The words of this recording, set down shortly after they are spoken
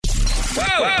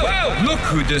Whoa! Look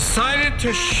who decided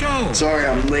to show. Sorry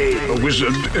I'm late. A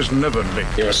wizard is never late.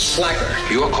 You're a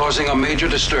slacker. You're causing a major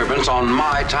disturbance on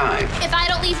my time. If I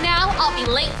don't leave now, I'll be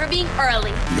late for being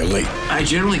early. You're late. I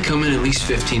generally come in at least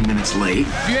 15 minutes late.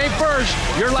 If you ain't first,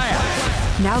 you're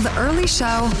last. Now the early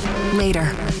show,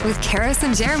 later, with Karis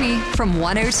and Jeremy from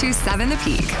 102.7 The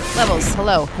Peak. Levels,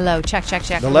 hello, check.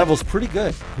 The level's pretty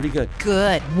good.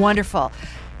 Good, wonderful.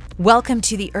 Welcome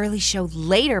to the Early Show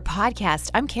Later podcast.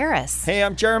 I'm Karis. Hey,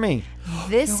 I'm Jeremy.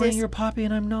 This is your poppy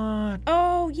and I'm not.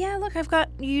 Oh yeah, look, I've got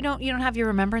you don't have your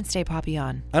Remembrance Day poppy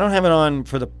on. I don't have it on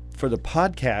for the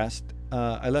podcast.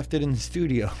 I left it in the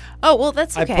studio. Oh well,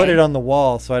 that's okay. I put it on the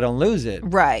wall so I don't lose it.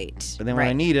 Right. But then when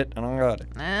I need it, I don't got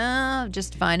it.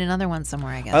 Just find another one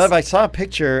somewhere, I guess. I saw a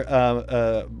picture.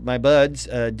 My buds,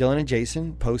 Dylan and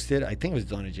Jason, posted. I think it was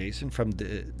Dylan and Jason from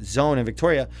the Zone in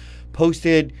Victoria,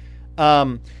 posted.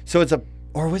 So it's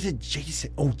or was it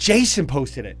Jason? Oh, Jason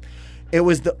posted it. It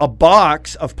was a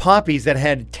box of poppies that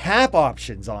had tap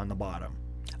options on the bottom.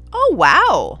 Oh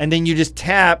wow! And then you just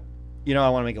tap. You know, I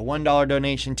want to make a $1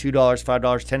 donation, $2, $5,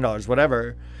 $10,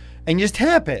 whatever, and you just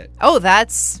tap it. Oh,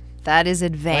 that is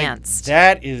advanced.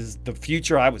 That is the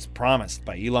future I was promised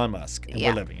by Elon Musk, and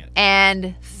we're living it.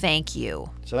 And thank you.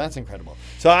 So that's incredible.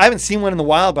 So I haven't seen one in the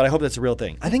wild, but I hope that's a real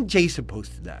thing. I think Jason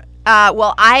posted that.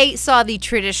 Well, I saw the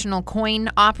traditional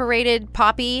coin-operated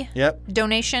poppy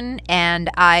donation, and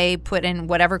I put in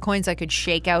whatever coins I could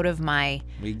shake out of my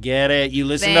We get it. You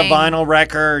listen thing. to vinyl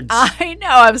records. I know.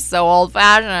 I'm so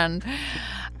old-fashioned.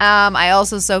 I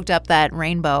also soaked up that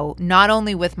rainbow, not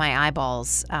only with my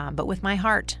eyeballs, but with my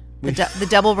heart. The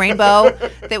double rainbow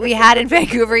that we had in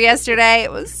Vancouver yesterday.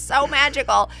 It was so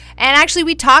magical. And actually,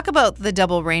 we talk about the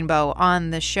double rainbow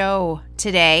on the show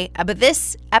today. But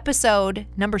this episode,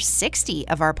 number 60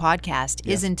 of our podcast,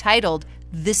 is entitled,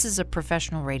 This is a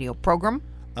Professional Radio Program.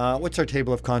 What's our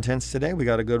table of contents today? We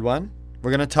got a good one. We're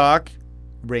going to talk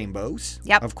rainbows.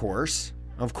 Yep. Of course.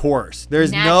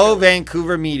 There's no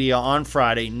Vancouver media on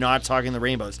Friday not talking the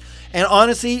rainbows. And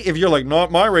honestly, if you're like,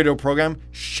 not my radio program,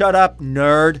 shut up,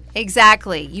 nerd.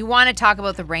 Exactly. You want to talk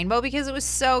about the rainbow because it was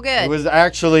so good. It was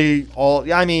actually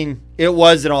it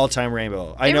was an all-time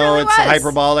rainbow. I know really it's was.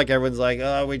 Hyperbolic. Everyone's like,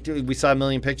 oh, we saw a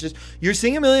million pictures. You're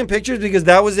seeing a million pictures because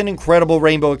that was an incredible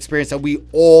rainbow experience that we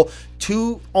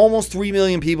almost 3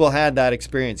 million people had that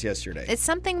experience yesterday. It's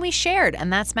something we shared,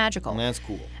 and that's magical. And that's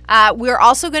cool. We're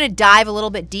also going to dive a little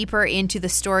bit deeper into the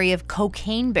story of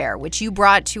Cocaine Bear, which you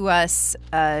brought to us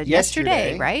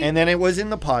yesterday, right? And then it was in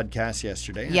the podcast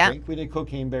yesterday. Yeah. I think we did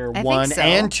Cocaine Bear I 1 think so.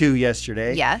 and 2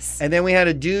 yesterday. Yes. And then we had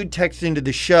a dude text into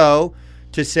the show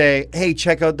to say, hey,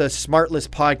 check out the Smartless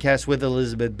podcast with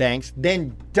Elizabeth Banks.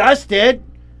 Then Dusted,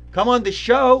 come on the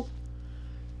show.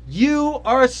 You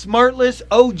are a Smartless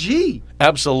OG.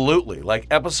 Absolutely. Like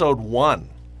episode 1,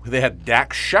 they had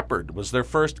Dax Shepard was their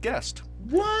first guest.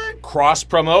 What?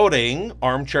 Cross-promoting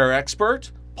Armchair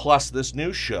Expert plus this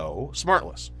new show,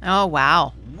 Smartless. Oh,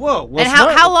 wow. Whoa. Well,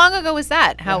 And how long ago was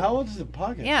that? How old is the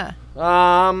podcast? Yeah.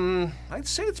 I'd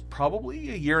say it's probably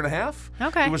a year and a half.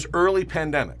 Okay. It was early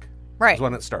pandemic. Right. Is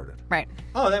when it started. Right.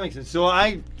 Oh, that makes sense. So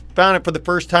I found it for the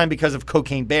first time because of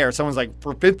Cocaine Bear. Someone's like,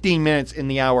 for 15 minutes in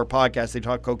the hour podcast, they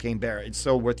talk Cocaine Bear. It's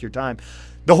so worth your time.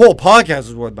 The whole podcast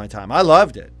was worth my time. I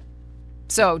loved it.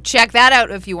 So check that out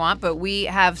if you want, but we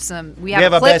have a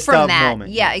clip best from of that.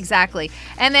 moment. Yeah, exactly.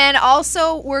 And then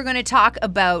also we're going to talk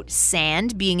about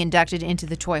sand being inducted into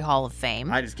the Toy Hall of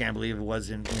Fame. I just can't believe it was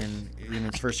in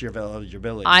its first year of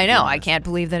eligibility. I know. I can't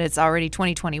believe that it's already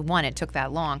 2021. It took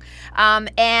that long.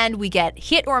 And we get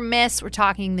hit or miss. We're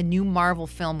talking the new Marvel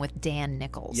film with Dan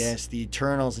Nicholls. Yes, the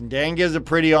Eternals. And Dan gives a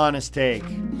pretty honest take.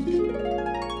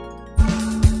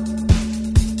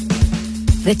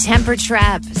 The Temper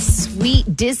Trap,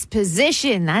 Sweet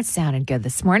Disposition. That sounded good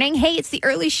this morning. Hey, it's the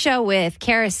Early Show with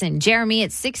Karis and Jeremy at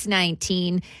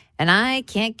 6:19. And I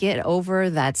can't get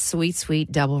over that sweet,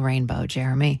 sweet double rainbow,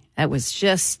 Jeremy. That was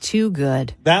just too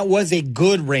good. That was a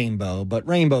good rainbow, but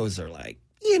rainbows are like,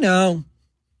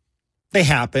 they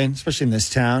happen, especially in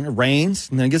this town. It rains,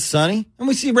 and then it gets sunny, and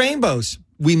we see rainbows.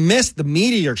 We missed the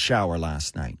meteor shower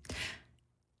last night.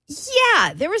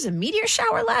 Yeah, there was a meteor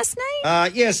shower last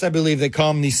night? Yes, I believe they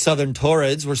call them the southern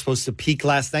torrids. Were supposed to peak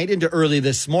last night into early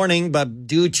this morning, but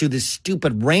due to the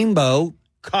stupid rainbow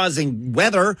causing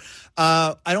weather,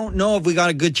 I don't know if we got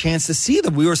a good chance to see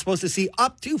them. We were supposed to see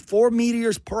up to 4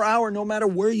 meteors per hour, no matter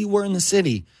where you were in the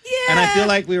city. Yeah. And I feel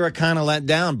like we were kind of let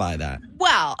down by that.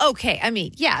 Well, okay. I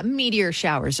mean, yeah, meteor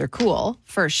showers are cool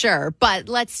for sure. But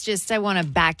I want to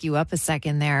back you up a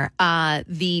second there.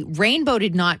 The rainbow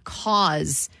did not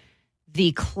cause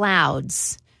the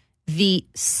clouds. The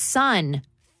sun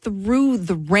through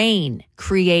the rain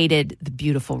created the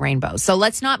beautiful rainbow. So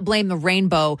let's not blame the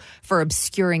rainbow for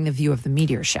obscuring the view of the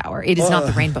meteor shower. It is not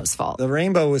the rainbow's fault. The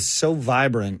rainbow was so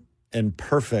vibrant and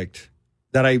perfect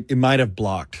that it might have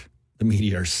blocked the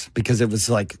meteors because it was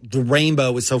like the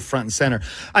rainbow was so front and center.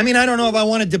 I mean, I don't know if I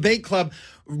want a debate club,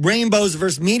 rainbows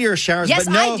versus meteor showers. Yes,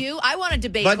 but no, I do. I want a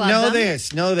debate but club. know them.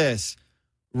 this.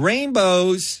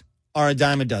 Rainbows are a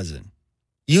dime a dozen.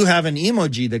 You have an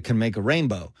emoji that can make a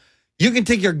rainbow. You can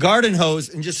take your garden hose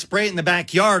and just spray it in the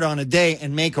backyard on a day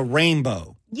and make a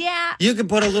rainbow. Yeah. You can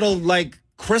put a little like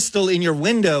crystal in your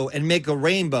window and make a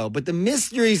rainbow. But the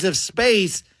mysteries of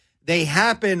space, they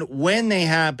happen when they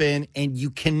happen and you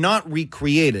cannot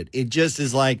recreate it. It just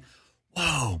is like,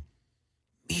 whoa,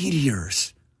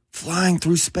 meteors flying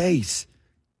through space.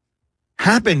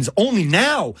 Happens only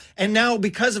now. And now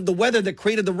because of the weather that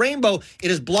created the rainbow, it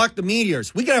has blocked the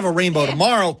meteors. We can have a rainbow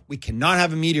tomorrow. We cannot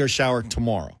have a meteor shower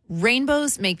tomorrow.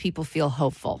 Rainbows make people feel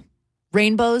hopeful.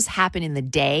 Rainbows happen in the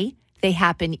day. They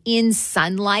happen in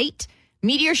sunlight.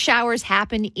 Meteor showers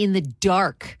happen in the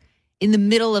dark, in the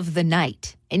middle of the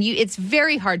night. And it's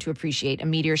very hard to appreciate a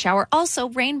meteor shower. Also,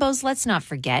 rainbows, let's not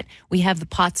forget, we have the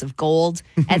pots of gold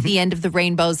at the end of the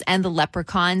rainbows and the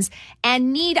leprechauns.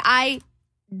 And need I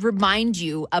remind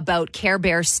you about Care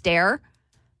Bear Stare?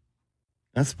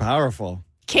 That's powerful.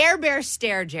 Care Bear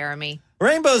Stare, Jeremy.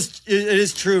 Rainbows, it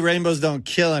is true, rainbows don't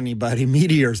kill anybody.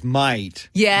 Meteors might.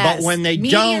 Yes. But when they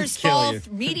meteors don't kill you.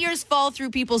 Meteors fall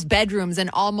through people's bedrooms and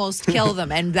almost kill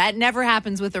them. And that never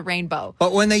happens with a rainbow.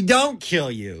 But when they don't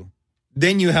kill you,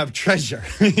 then you have treasure.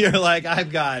 You're like, I've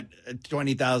got a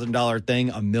 $20,000 thing,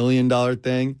 $1 million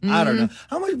thing. I don't know.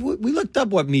 How much? We looked up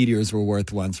what meteors were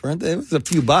worth once, weren't they? It was a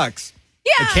few bucks.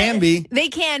 Yeah. It can be. They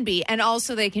can be. And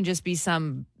also they can just be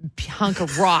some hunk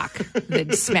of rock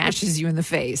that smashes you in the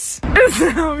face. It's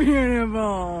so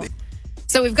beautiful.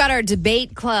 So we've got our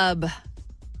debate club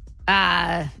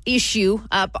issue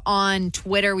up on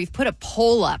Twitter. We've put a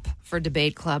poll up for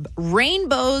Debate Club.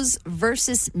 Rainbows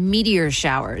versus meteor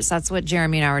showers. That's what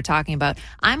Jeremy and I were talking about.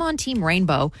 I'm on Team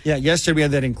Rainbow. Yeah, yesterday we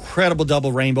had that incredible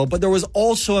double rainbow, but there was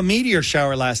also a meteor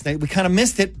shower last night. We kind of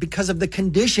missed it because of the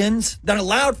conditions that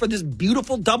allowed for this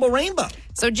beautiful double rainbow.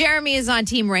 So Jeremy is on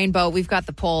Team Rainbow. We've got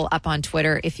the poll up on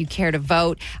Twitter if you care to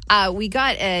vote. We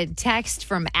got a text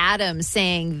from Adam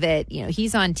saying that,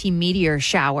 he's on Team Meteor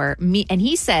Shower. And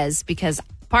he says, because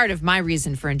part of my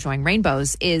reason for enjoying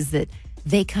rainbows is that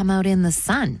they come out in the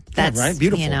sun. That's right.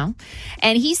 Beautiful.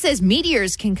 And he says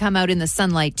meteors can come out in the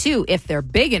sunlight too if they're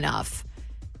big enough.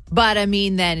 But I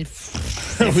mean, then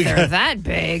if they're that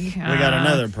big, we got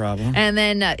another problem. And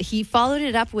then he followed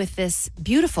it up with this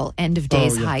beautiful end of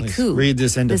days haiku. Please. Read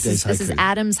this end of days haiku. This is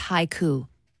Adam's haiku.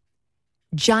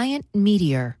 Giant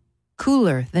meteor,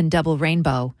 cooler than double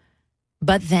rainbow,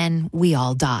 but then we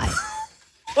all die.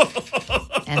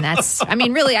 And that's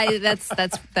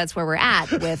where we're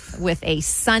at with a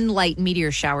sunlight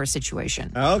meteor shower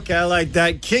situation. Okay, I like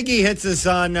that. Kiggy hits us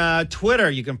on Twitter.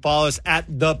 You can follow us at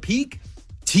The Peak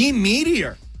Team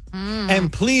Meteor.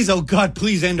 And please, oh God,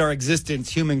 please end our existence.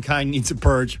 Humankind needs a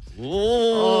purge.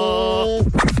 Oh.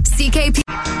 CKP.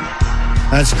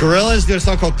 That's Gorillaz. There's a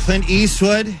song called Clint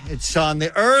Eastwood. It's on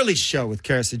the early show with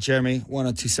Karis and Jeremy,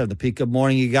 1027 The Peak. Good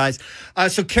morning, you guys.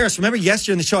 So, Karis, remember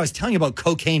yesterday in the show, I was telling you about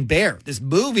Cocaine Bear. This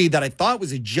movie that I thought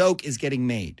was a joke is getting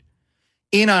made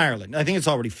in Ireland. I think it's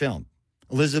already filmed.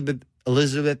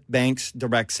 Elizabeth Banks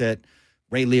directs it.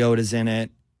 Ray Liotta's in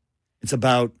it. It's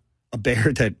about a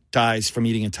bear that dies from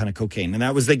eating a ton of cocaine. And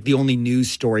that was like the only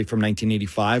news story from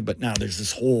 1985. But now there's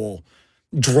this whole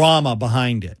drama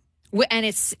behind it. And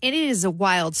it is a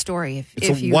wild story.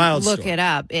 If you look it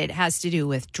up, it has to do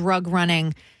with drug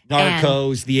running.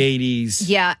 Narcos, the 80s.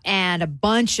 Yeah, and a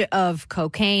bunch of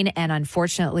cocaine. And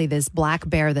unfortunately, this black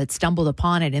bear that stumbled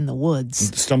upon it in the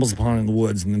woods. Stumbles upon it in the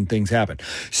woods, and then things happen.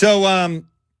 So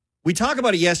we talked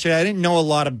about it yesterday. I didn't know a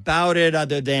lot about it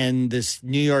other than this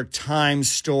New York Times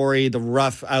story, the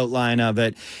rough outline of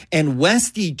it. And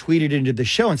Westy tweeted into the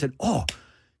show and said,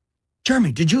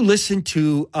 Jeremy, did you listen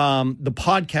to the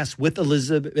podcast with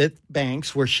Elizabeth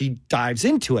Banks where she dives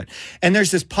into it? And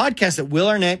there's this podcast that Will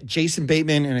Arnett, Jason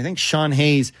Bateman, and I think Sean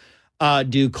Hayes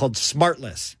do called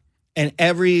Smartless. And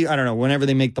whenever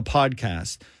they make the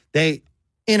podcast, they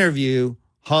interview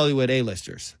Hollywood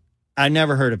A-listers. I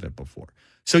never heard of it before.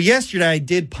 So yesterday I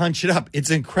did Punch It Up. It's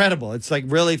incredible. It's like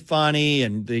really funny,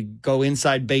 and they go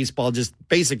inside baseball, just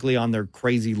basically on their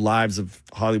crazy lives of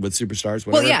Hollywood superstars.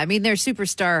 Whatever. Well, yeah, I mean, they're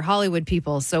superstar Hollywood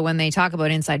people. So when they talk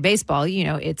about inside baseball,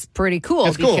 it's pretty cool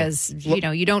because,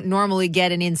 you don't normally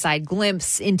get an inside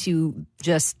glimpse into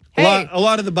just, hey. A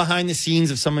lot of the behind the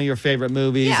scenes of some of your favorite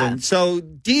movies. Yeah. And so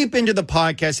deep into the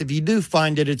podcast, if you do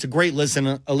find it, it's a great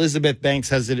listen. Elizabeth Banks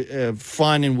has a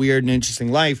fun and weird and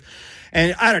interesting life.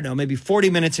 And I don't know, maybe 40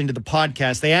 minutes into the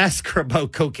podcast, they ask her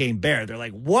about Cocaine Bear. They're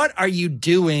like, what are you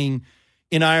doing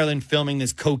in Ireland filming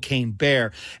this Cocaine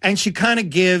Bear? And she kind of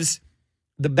gives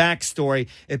the backstory.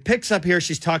 It picks up here.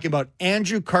 She's talking about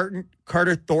Andrew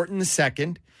Carter Thornton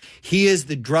II. He is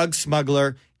the drug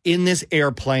smuggler in this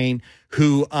airplane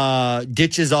who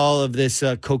ditches all of this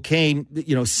cocaine,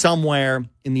 somewhere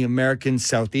in the American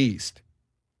Southeast.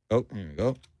 Oh, here we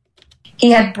go. He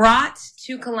had brought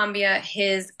to Colombia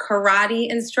his karate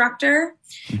instructor,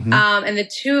 and the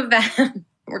two of them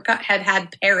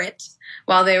had parrot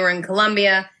while they were in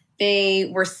Colombia. They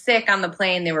were sick on the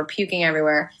plane. They were puking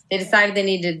everywhere. They decided they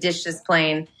needed to ditch this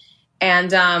plane.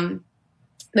 And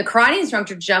the karate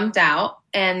instructor jumped out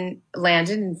and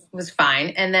landed and was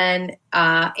fine. And then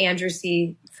Andrew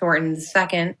C. Thornton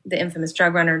II, the infamous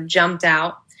drug runner, jumped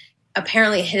out,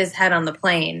 apparently hit his head on the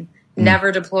plane,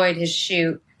 never deployed his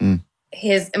chute.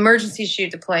 His emergency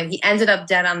chute deployed. He ended up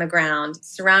dead on the ground,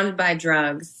 surrounded by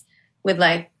drugs, with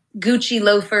like Gucci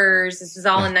loafers. This was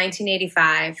all in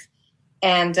 1985.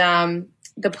 And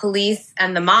the police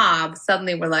and the mob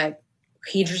suddenly were like,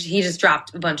 he just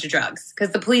dropped a bunch of drugs,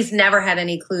 because the police never had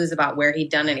any clues about where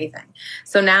he'd done anything.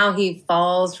 So now he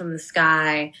falls from the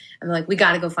sky, and they're like, we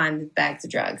got to go find the bags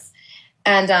of drugs.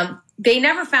 And they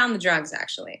never found the drugs,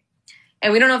 actually.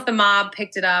 And we don't know if the mob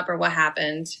picked it up or what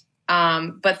happened.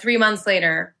 But 3 months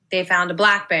later, they found a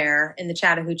black bear in the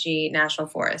Chattahoochee National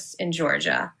Forest in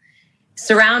Georgia,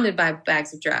 surrounded by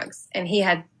bags of drugs. And he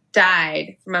had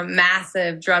died from a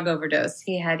massive drug overdose.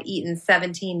 He had eaten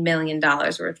 $17 million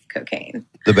worth of cocaine.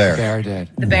 The bear. The bear did.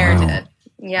 The bear did.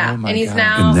 Yeah. Oh, and he's God.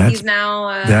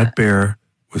 now that bear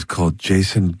was called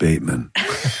Jason Bateman.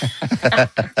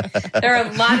 There are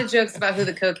a lot of jokes about who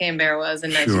the cocaine bear was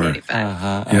in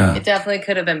 1985. Yeah. It definitely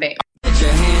could have been Bateman.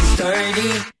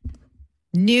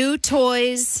 New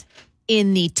toys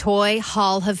in the Toy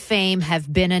Hall of Fame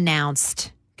have been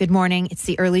announced. Good morning. It's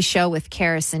the early show with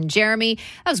Karis and Jeremy.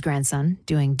 That was grandson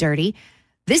doing dirty.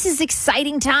 This is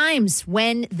exciting times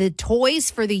when the toys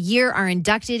for the year are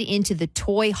inducted into the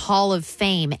Toy Hall of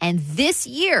Fame. And this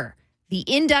year, the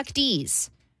inductees: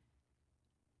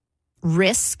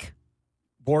 Risk.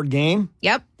 Board game?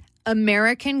 Yep.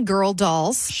 American Girl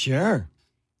Dolls. Sure.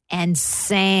 And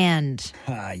Sand.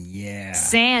 Yeah.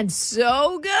 Sand,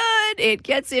 so good. It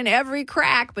gets in every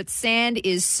crack, but Sand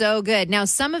is so good. Now,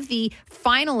 some of the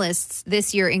finalists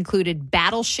this year included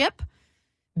Battleship,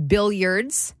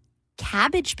 Billiards,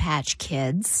 Cabbage Patch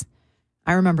Kids.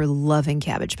 I remember loving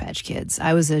Cabbage Patch Kids.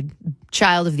 I was a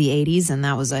child of the 80s, and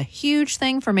that was a huge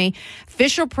thing for me.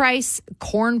 Fisher-Price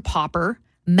Corn Popper,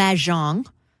 Mahjong,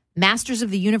 Masters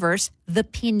of the Universe, The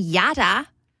Piñata.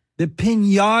 The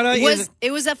Piñata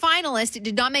It was a finalist. It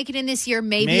did not make it in this year.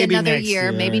 Maybe another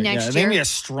year. Maybe next year. Maybe a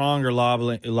stronger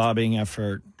lobbying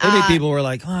effort. Maybe people were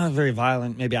like, very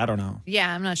violent. Maybe, I don't know.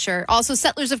 Yeah, I'm not sure. Also,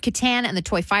 Settlers of Catan and the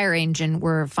Toy Fire Engine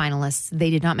were finalists. They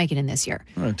did not make it in this year.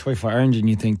 Toy Fire Engine,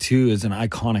 you think, too, is an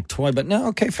iconic toy. But no,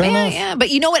 okay, fair enough. Yeah,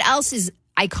 but you know what else is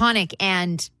iconic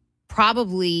and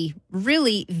probably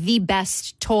really the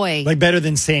best toy? Like better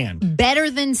than Sand. Better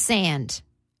than Sand.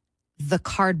 The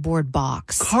cardboard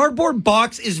box. Cardboard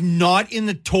box is not in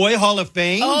the Toy Hall of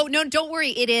Fame? Oh, no, don't worry.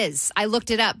 It is. I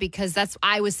looked it up because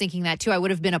I was thinking that too. I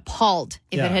would have been appalled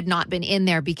if it had not been in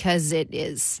there, because it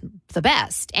is the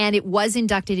best. And it was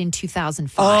inducted in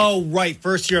 2005. Oh, right.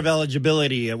 First year of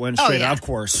eligibility. It went straight out, of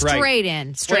course. Right.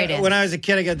 Straight in. When I was a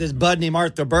kid, I got this bud named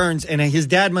Arthur Burns, and his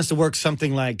dad must have worked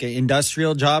something like an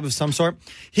industrial job of some sort.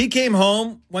 He came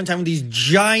home one time with these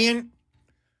giant,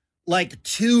 like,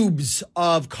 tubes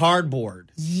of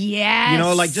cardboard.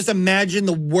 Yes. Just imagine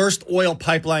the worst oil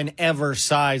pipeline ever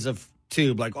size of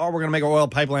tube. Like, we're going to make our oil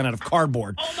pipeline out of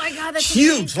cardboard. Oh, my God, that's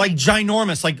huge, amazing. like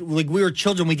ginormous. Like we were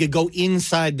children, we could go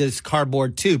inside this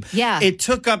cardboard tube. Yeah. It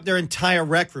took up their entire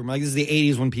rec room. Like, this is the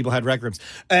 80s when people had rec rooms.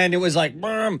 And it was like,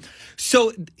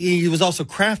 So he was also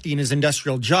crafty in his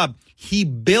industrial job. He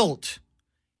built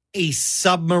a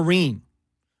submarine,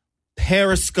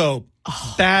 periscope,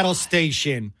 battle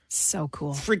station. So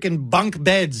cool. Freaking bunk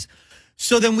beds.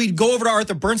 So then we'd go over to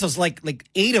Arthur Burns' house, like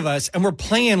 8 of us, and we're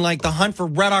playing like the Hunt for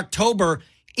Red October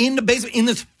in the basement in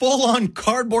this full-on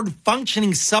cardboard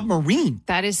functioning submarine.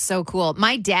 That is so cool.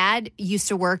 My dad used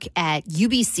to work at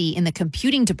UBC in the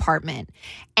computing department,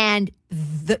 and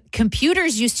the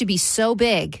computers used to be so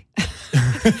big,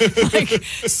 like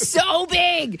so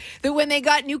big, that when they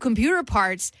got new computer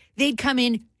parts, they'd come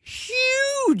in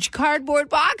huge cardboard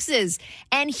boxes,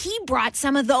 and he brought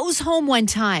some of those home one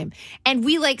time, and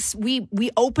we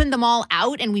opened them all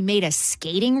out, and we made a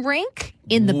skating rink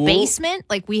in the basement.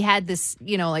 Like, we had this,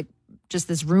 like just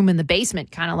this room in the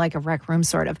basement, kind of like a rec room,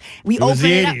 sort of. We It was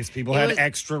opened the it up. 80s. People had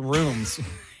extra rooms.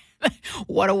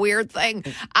 What a weird thing.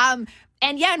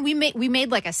 And we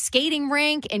made like a skating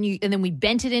rink, and then we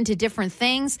bent it into different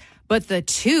things. But the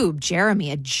tube,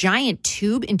 Jeremy, a giant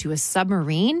tube into a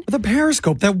submarine. The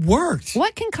periscope, that worked.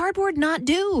 What can cardboard not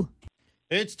do?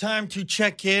 It's time to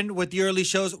check in with the early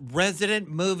show's resident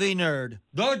movie nerd,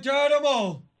 the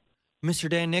Dynamo, Mr.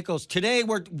 Dan Nicholls. Today,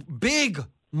 we're big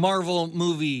Marvel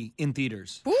movie in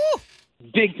theaters. Woo!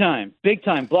 Big time.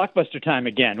 Blockbuster time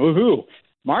again. Woohoo.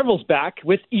 Marvel's back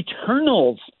with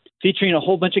Eternals, featuring a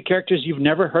whole bunch of characters you've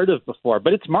never heard of before.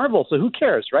 But it's Marvel, so who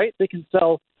cares, right? They can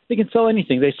sell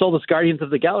anything. They sold us Guardians of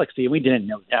the Galaxy, and we didn't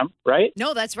know them, right?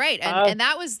 No, that's right. And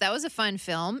that was a fun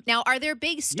film. Now, are there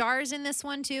big stars in this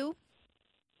one too?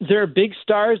 There are big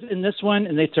stars in this one,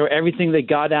 and they throw everything they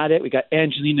got at it. We got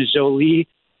Angelina Jolie,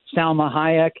 Salma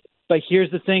Hayek. But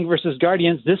here's the thing versus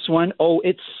Guardians. This one,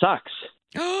 it sucks.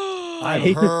 I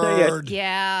hate heard. to say it.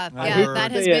 Yeah,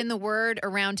 that has been the word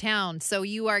around town. So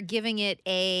you are giving it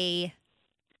a...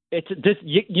 It's this.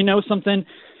 You know something?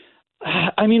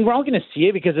 I mean, we're all going to see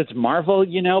it because it's Marvel,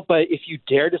 but if you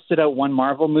dare to sit out one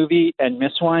Marvel movie and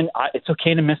miss one, it's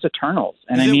okay to miss Eternals.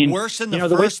 And Is I mean, it worse than the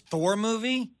first Thor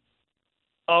movie?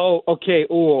 Oh, okay.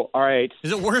 Oh, all right.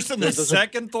 Is it worse than the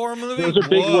second Thor movie? Those are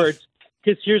big words.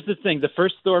 Because here's the thing. The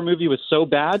first Thor movie was so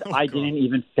bad, I didn't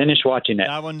even finish watching it.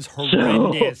 That one's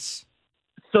horrendous.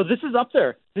 So this is up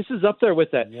there. This is up there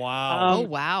with it. Wow.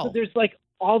 Wow. So there's like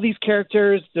all these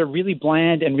characters. They're really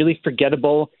bland and really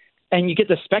forgettable. And you get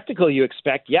the spectacle you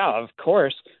expect, yeah, of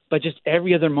course, but just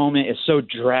every other moment is so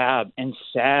drab and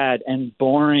sad and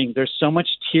boring. There's so much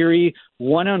teary,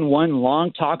 one-on-one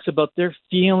long talks about their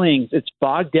feelings. It's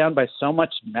bogged down by so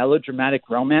much melodramatic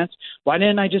romance. Why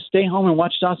didn't I just stay home and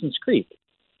watch Dawson's Creek?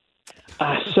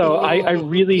 I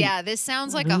really... Yeah, this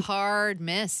sounds like a hard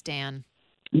miss, Dan.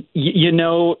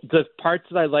 The parts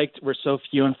that I liked were so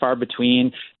few and far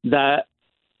between that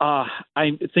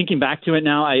I'm thinking back to it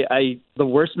now. The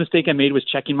worst mistake I made was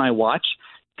checking my watch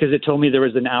because it told me there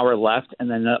was an hour left, and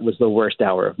then that was the worst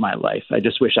hour of my life. I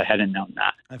just wish I hadn't known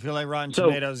that. I feel like Rotten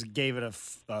Tomatoes gave it a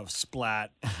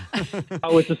splat.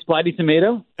 Oh, it's a splatty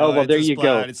tomato? Oh, well, there you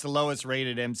go. It's the lowest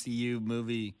rated MCU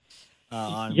movie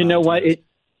on You know what? If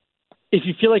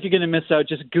you feel like you're going to miss out,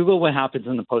 just Google what happens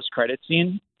in the post-credit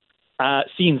scene.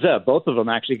 Scenes up, both of them,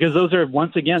 actually, because those are,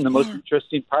 once again, the most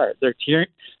interesting part.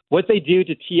 What they do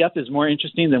to tee up is more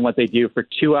interesting than what they do for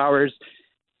 2 hours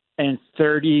and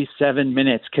 37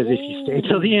 minutes, because if you stay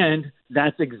till the end,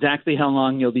 that's exactly how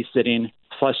long you'll be sitting,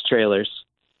 plus trailers.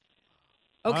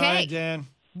 Okay. All right, Dan.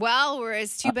 Well,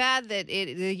 it's too bad that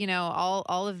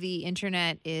all of the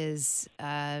internet is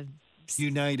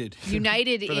united for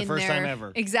the first time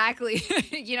ever. Exactly.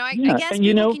 I guess and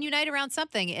people can unite around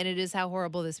something, and it is how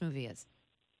horrible this movie is.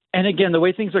 And again, the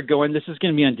way things are going, this is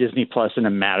going to be on Disney Plus in a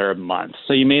matter of months.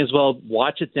 So you may as well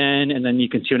watch it then, and then you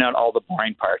can tune out all the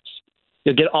boring parts.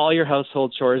 You'll get all your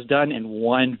household chores done in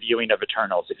one viewing of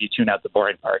Eternals if you tune out the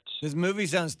boring parts. This movie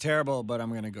sounds terrible, but I'm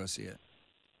going to go see it.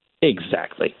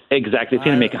 Exactly. It's going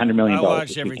to make $100 million. I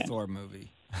watch every Thor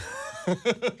movie.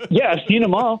 Yeah, I've seen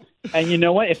them all. And you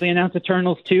know what? If they announce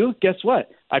Eternals 2, guess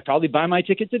what? I'd probably buy my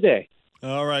ticket today.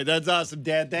 All right. That's awesome,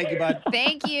 Dad. Thank you, bud.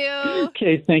 Thank you.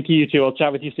 Okay, thank you, you two. I'll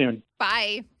chat with you soon.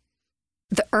 Bye.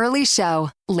 The Early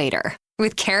Show later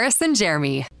with Karis and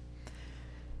Jeremy.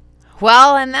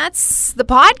 Well, and that's the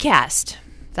podcast.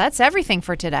 That's everything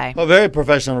for today. A very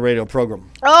professional radio program.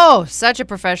 Oh, such a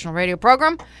professional radio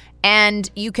program. And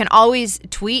you can always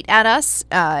tweet at us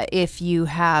if you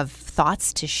have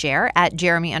thoughts to share at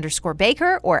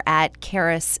Jeremy_Baker or at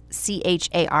Karis,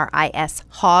 CHARIS,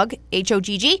 Hogg,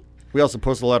 HOGG. We also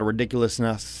post a lot of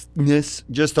ridiculousness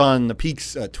just on the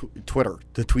Peak's Twitter,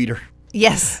 the tweeter.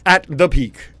 Yes. At the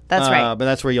Peak. That's right. But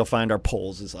that's where you'll find our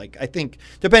polls. Is like, I think,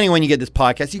 depending on when you get this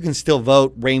podcast, you can still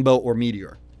vote Rainbow or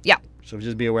Meteor. Yeah. So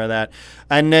just be aware of that.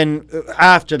 And then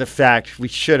after the fact, we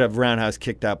should have roundhouse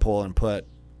kicked that poll and put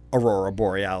Aurora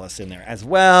Borealis in there as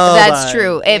well. That's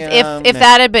true. If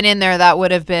that had been in there, that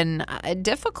would have been a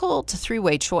difficult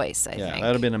three-way choice, I think. that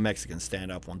would have been a Mexican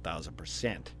stand-up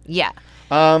 1,000%. Yeah.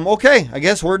 Okay, I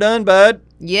guess we're done, bud.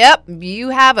 Yep. You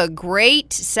have a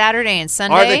great Saturday and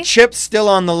Sunday. Are the chips still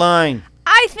on the line?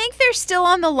 I think they're still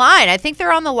on the line. I think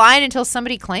they're on the line until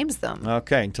somebody claims them.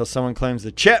 Okay, until someone claims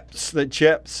the chips. The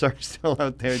chips are still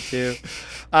out there, too.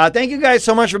 Thank you guys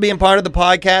so much for being part of the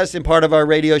podcast and part of our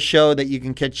radio show that you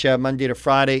can catch Monday to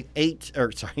Friday,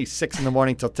 6 in the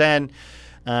morning till 10.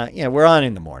 We're on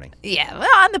in the morning. Yeah,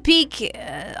 well, on the peak,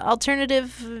 alternative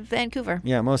Vancouver.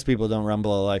 Yeah, most people don't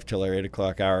rumble a life till their 8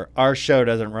 o'clock hour. Our show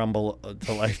doesn't rumble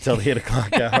to life till the 8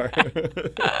 o'clock hour.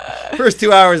 First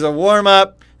 2 hours of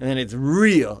warm-up, and then it's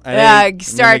real. It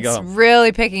starts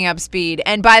really picking up speed.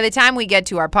 And by the time we get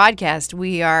to our podcast,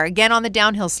 we are again on the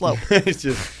downhill slope. It's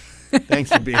just,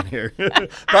 thanks for being here.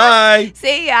 Bye.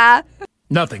 See ya.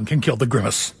 Nothing can kill the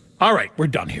grimace. All right, we're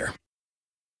done here.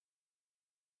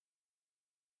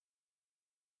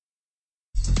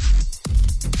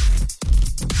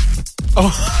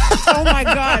 Oh my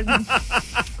God.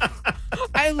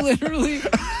 I literally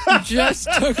just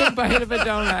took a bite of a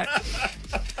donut.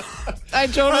 I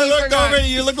totally looked forgot. over,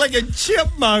 you look like a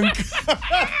chipmunk.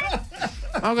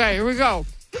 Okay, here we go.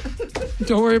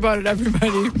 Don't worry about it,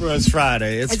 everybody. Well, it's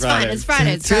Friday. It's Friday. It's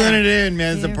Friday. It's Tune Friday. it in,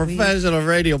 man. It's a professional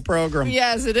radio program.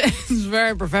 Yes, it is. It's a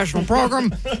very professional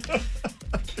program.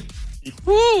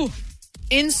 Woo!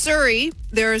 In Surrey,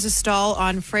 there is a stall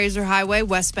on Fraser Highway,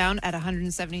 westbound at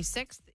 176th.